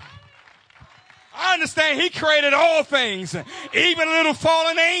 I understand he created all things, even little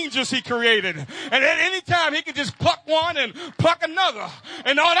fallen angels he created. And at any time he can just pluck one and pluck another.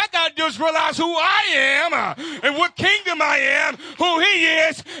 And all I got to do is realize who I am and what kingdom I am, who he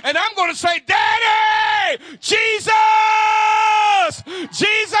is. And I'm going to say, Daddy, Jesus,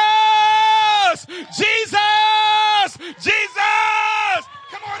 Jesus, Jesus, Jesus.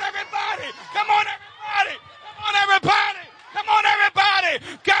 Come on, everybody. Come on, everybody. Come on, everybody. Come on, everybody.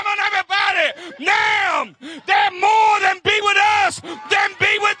 Come on, everybody. Now, they're more than be with us, than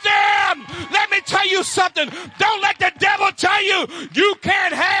be with them. Let me tell you something. Don't let the devil tell you you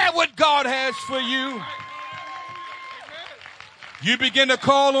can't have what God has for you. You begin to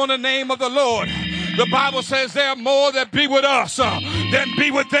call on the name of the Lord. The Bible says there are more that be with us than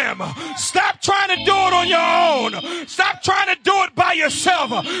be with them. Stop trying to do it on your own. Stop trying to do it by yourself.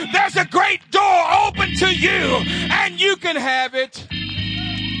 There's a great door open to you, and you can have it.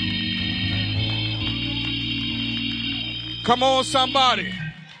 Come on, somebody.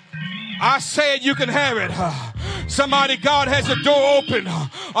 I said you can have it. Somebody, God has a door open.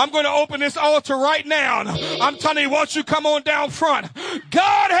 I'm going to open this altar right now. I'm telling you, won't you come on down front?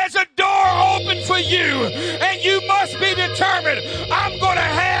 God has a door open for you, and you must be determined. I'm going to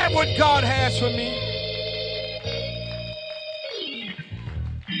have what God has for me.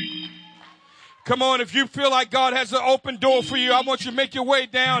 Come on, if you feel like God has an open door for you, I want you to make your way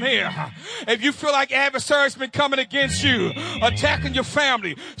down here. If you feel like adversaries been coming against you, attacking your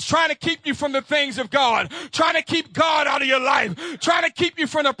family, trying to keep you from the things of God, trying to keep God out of your life, trying to keep you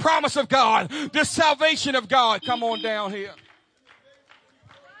from the promise of God, the salvation of God, come on down here.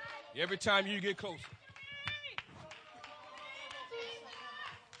 Every time you get closer.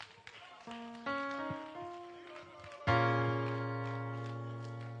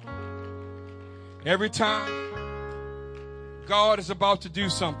 Every time God is about to do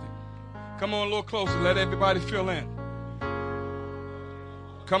something, come on a little closer. Let everybody fill in.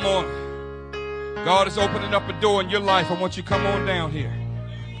 Come on. God is opening up a door in your life. I want you to come on down here.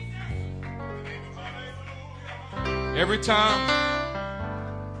 Every time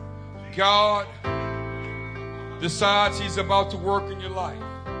God decides he's about to work in your life,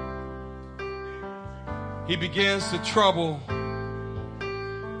 he begins to trouble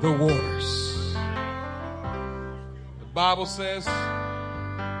the waters. The Bible says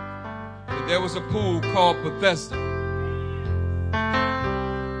that there was a pool called Bethesda.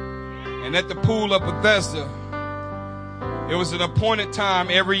 And at the pool of Bethesda, it was an appointed time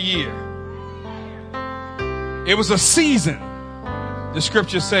every year. It was a season, the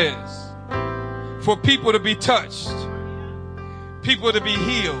scripture says, for people to be touched, people to be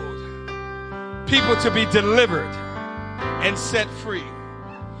healed, people to be delivered and set free.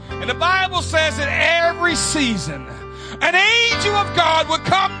 And the Bible says that every season, an angel of God would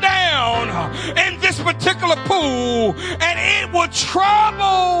come down in this particular pool, and it would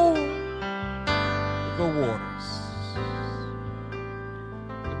trouble the waters.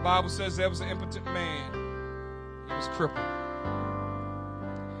 The Bible says there was an impotent man. He was crippled.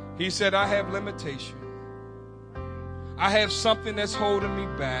 He said, I have limitation. I have something that's holding me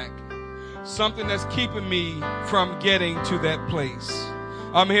back, something that's keeping me from getting to that place.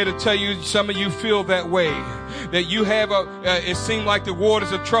 I'm here to tell you, some of you feel that way, that you have it seems like the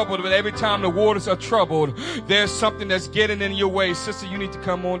waters are troubled, but every time the waters are troubled, there's something that's getting in your way. Sister, you need to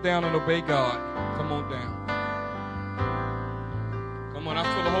come on down and obey God. Come on down. Come on, I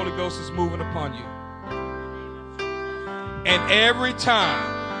feel the Holy Ghost is moving upon you. And every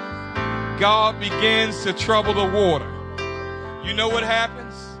time God begins to trouble the water, you know what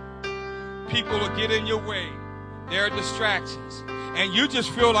happens? People will get in your way. There are distractions. And you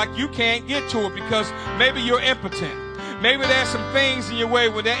just feel like you can't get to it because maybe you're impotent. Maybe there's some things in your way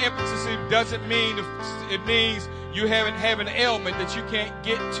where that impotency doesn't mean, it means you have an ailment that you can't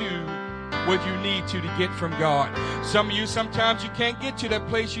get to what you need to get from God. Some of you, sometimes you can't get to that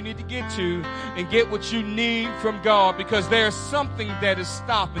place you need to get to and get what you need from God because there's something that is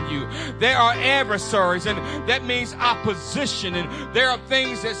stopping you. There are adversaries, and that means opposition, and there are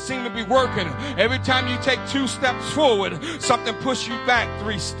things that seem to be working. Every time you take 2 steps forward, something pushes you back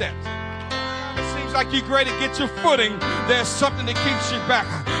 3 steps. It seems like you're ready to get your footing. There's something that keeps you back,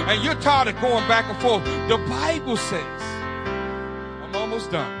 and you're tired of going back and forth. The Bible says, I'm almost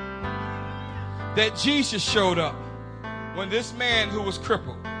done, that Jesus showed up when this man who was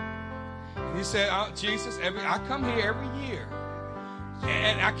crippled. And he said, Jesus, I come here every year,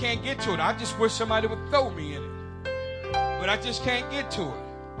 and I can't get to it. I just wish somebody would throw me in it. But I just can't get to it.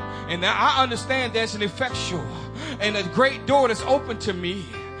 And now I understand there's an effectual and a great door that's open to me.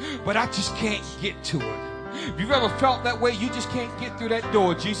 but I just can't get to it. If you've ever felt that way, you just can't get through that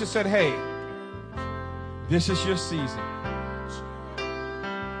door. Jesus said, hey, this is your season.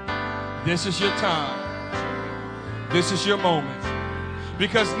 This is your time. This is your moment.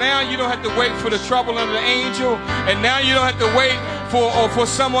 Because now you don't have to wait for the trouble of the angel, and now you don't have to wait for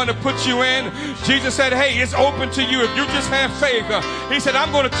someone to put you in. Jesus said, hey, it's open to you if you just have faith. He said,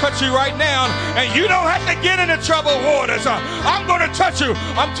 I'm going to touch you right now, and you don't have to get into troubled waters. I'm going to touch you.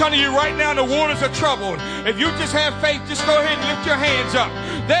 I'm telling you right now, the waters are troubled. If you just have faith, just go ahead and lift your hands up.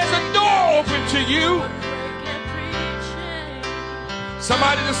 There's a door open to you.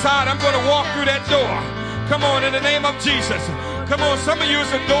 Somebody decide, I'm going to walk through that door. Come on, in the name of Jesus. Come on, some of you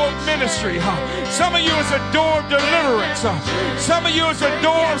is a door of ministry. Some of you is a door of deliverance. Some of you is a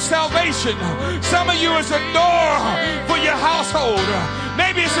door of salvation. Some of you is a door for your household.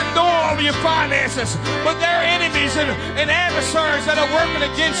 Maybe it's a door over your finances. But there are enemies and adversaries that are working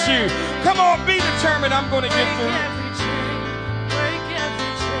against you. Come on, be determined. I'm going to get through.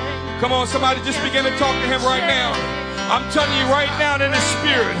 Come on, somebody just begin to talk to him right now. I'm telling you right now in the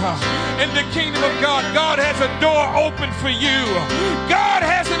spirit, in the kingdom of God, God has a door open for you. God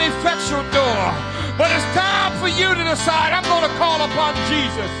has an effectual door. But it's time for you to decide, I'm going to call upon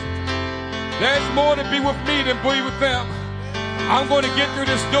Jesus. There's more to be with me than be with them. I'm going to get through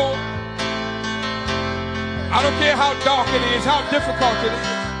this door. I don't care how dark it is, how difficult it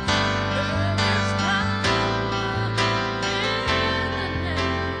is.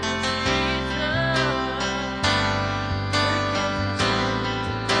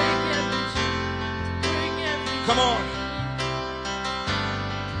 Come on.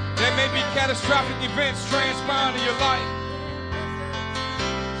 There may be catastrophic events transpiring in your life.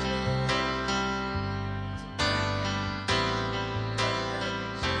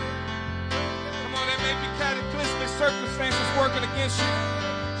 Come on, there may be cataclysmic circumstances working against you.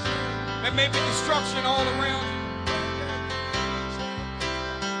 There may be destruction all around you.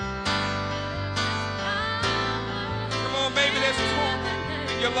 Come on, maybe there's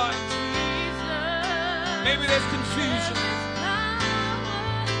torment in your life. Maybe there's confusion.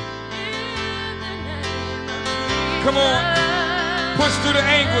 Come on. Push through the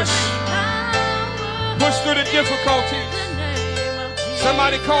anguish. Push through the difficulties.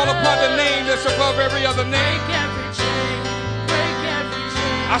 Somebody call upon the name that's above every other name.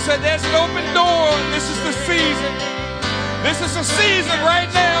 I said there's an open door. This is the season. This is the season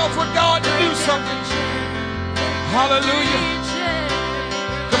right now for God to do something. Hallelujah.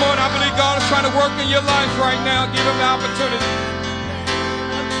 Come on, I believe God is trying to work in your life right now. Give him the opportunity.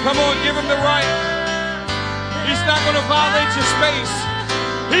 Come on, give him the right. He's not going to violate your space.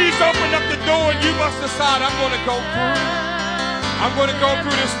 He's opened up the door and you must decide, I'm going to go through. I'm going to go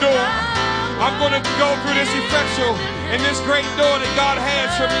through this door. I'm going to go through this effectual and this great door that God has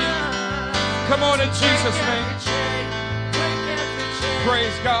for me. Come on in Jesus' name.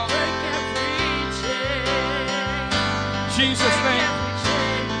 Praise God. Jesus' name.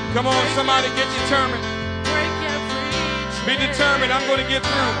 Come on, somebody get determined. Be determined. I'm going to get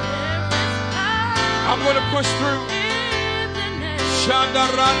through. I'm going to push through.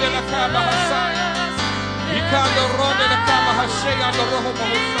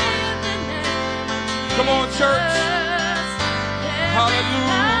 Come on, church.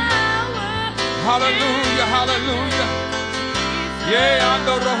 Hallelujah. Hallelujah. Hallelujah. Yeah,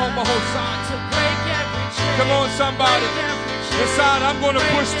 come on, somebody. Decide, I'm going to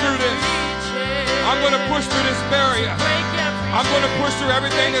push through this. I'm going to push through this barrier. I'm going to push through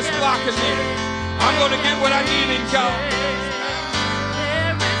everything that's blocking me. I'm going to get what I need in God.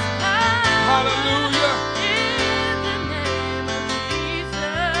 Hallelujah.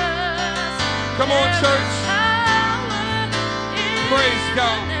 Come on, church. Praise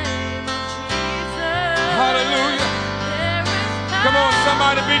God. Hallelujah. Come on,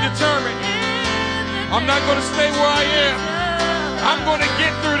 somebody be determined. I'm not going to stay where I am. I'm going to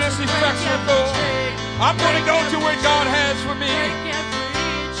get through this effectual door. I'm going to go to where God has for me.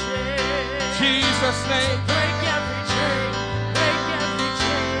 Jesus' name.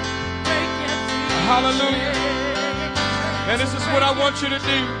 Hallelujah. And this is what I want you to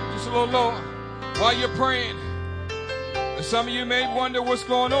do. Just a little lower. While you're praying. And some of you may wonder what's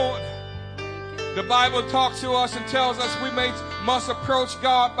going on. The Bible talks to us and tells us we must approach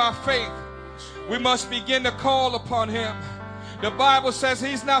God by faith. We must begin to call upon him. The Bible says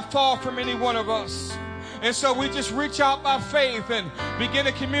he's not far from any one of us. And so we just reach out by faith and begin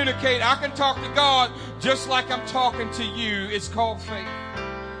to communicate. I can talk to God just like I'm talking to you. It's called faith.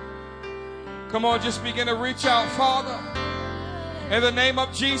 Come on, just begin to reach out, Father, in the name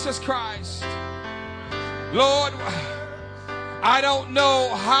of Jesus Christ. Lord, I don't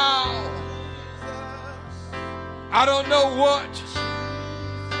know how. I don't know what.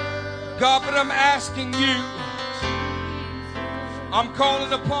 God, but I'm asking you. I'm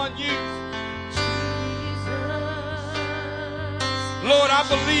calling upon you. Lord, I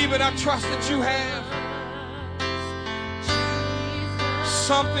believe and I trust that you have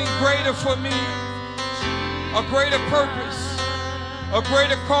something greater for me, a greater purpose, a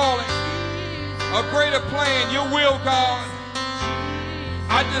greater calling, a greater plan, your will, God.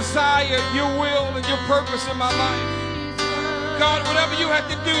 I desire your will and your purpose in my life. God, whatever you have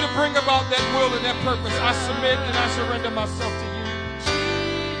to do to bring about that will and that purpose, I submit and I surrender myself to you.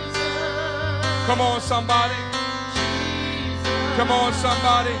 Come on, somebody. Come on,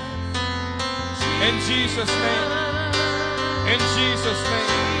 somebody. In Jesus' name. In Jesus'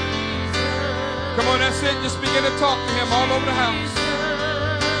 name. Come on, that's it. Just begin to talk to him all over the house.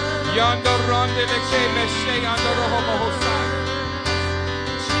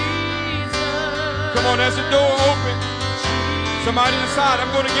 Come on, there's a door open. Somebody decide,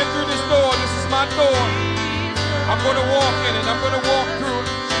 I'm going to get through this door. This is my door. I'm going to walk in it. I'm going to walk through it.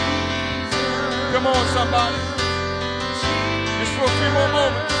 Come on, somebody. Just for a few more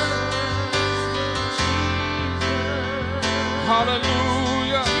moments.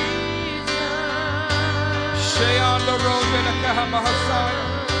 Hallelujah.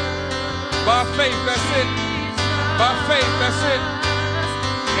 By faith, that's it. By faith, that's it.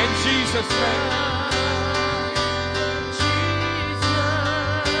 In Jesus' name.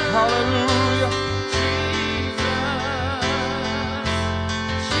 Hallelujah.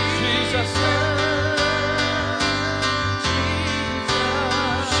 Jesus' name.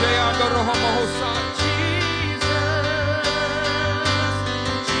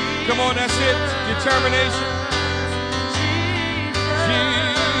 Come on, that's it. Determination.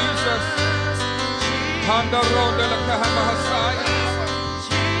 Jesus.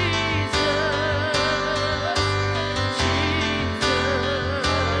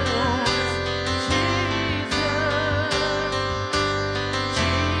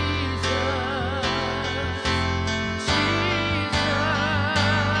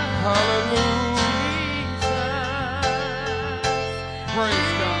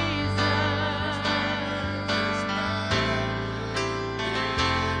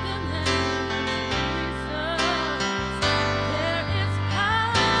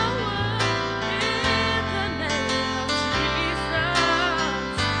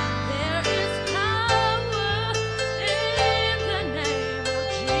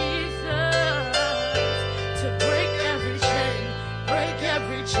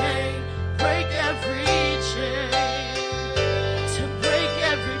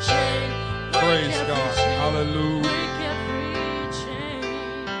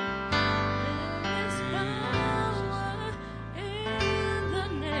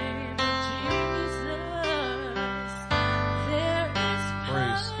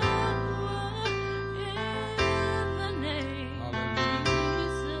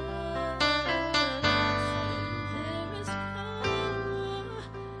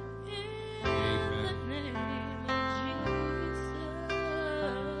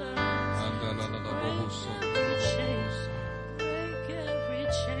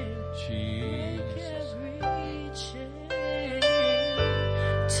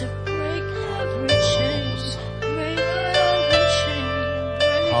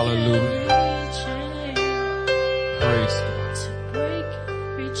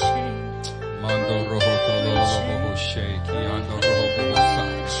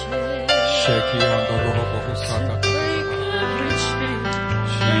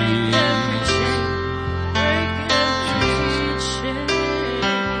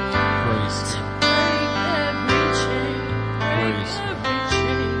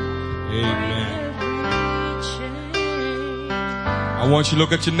 I want you to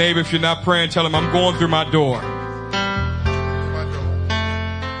look at your neighbor. If you're not praying, tell him, I'm going through my door.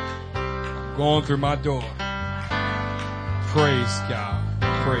 I'm going through my door. Praise God.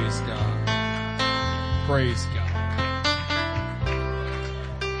 Praise God. Praise God.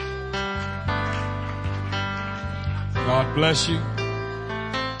 God bless you.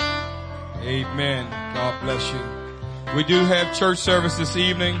 Amen. God bless you. We do have church service this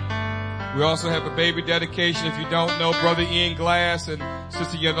evening. We also have a baby dedication. If you don't know, Brother Ian Glass and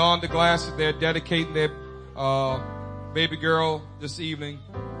Sister Yolanda Glass, they're dedicating their baby girl this evening.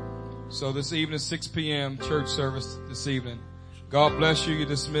 So this evening, 6 p.m., church service this evening. God bless you. You're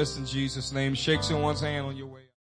dismissed in Jesus' name. Shake someone's hand on your way.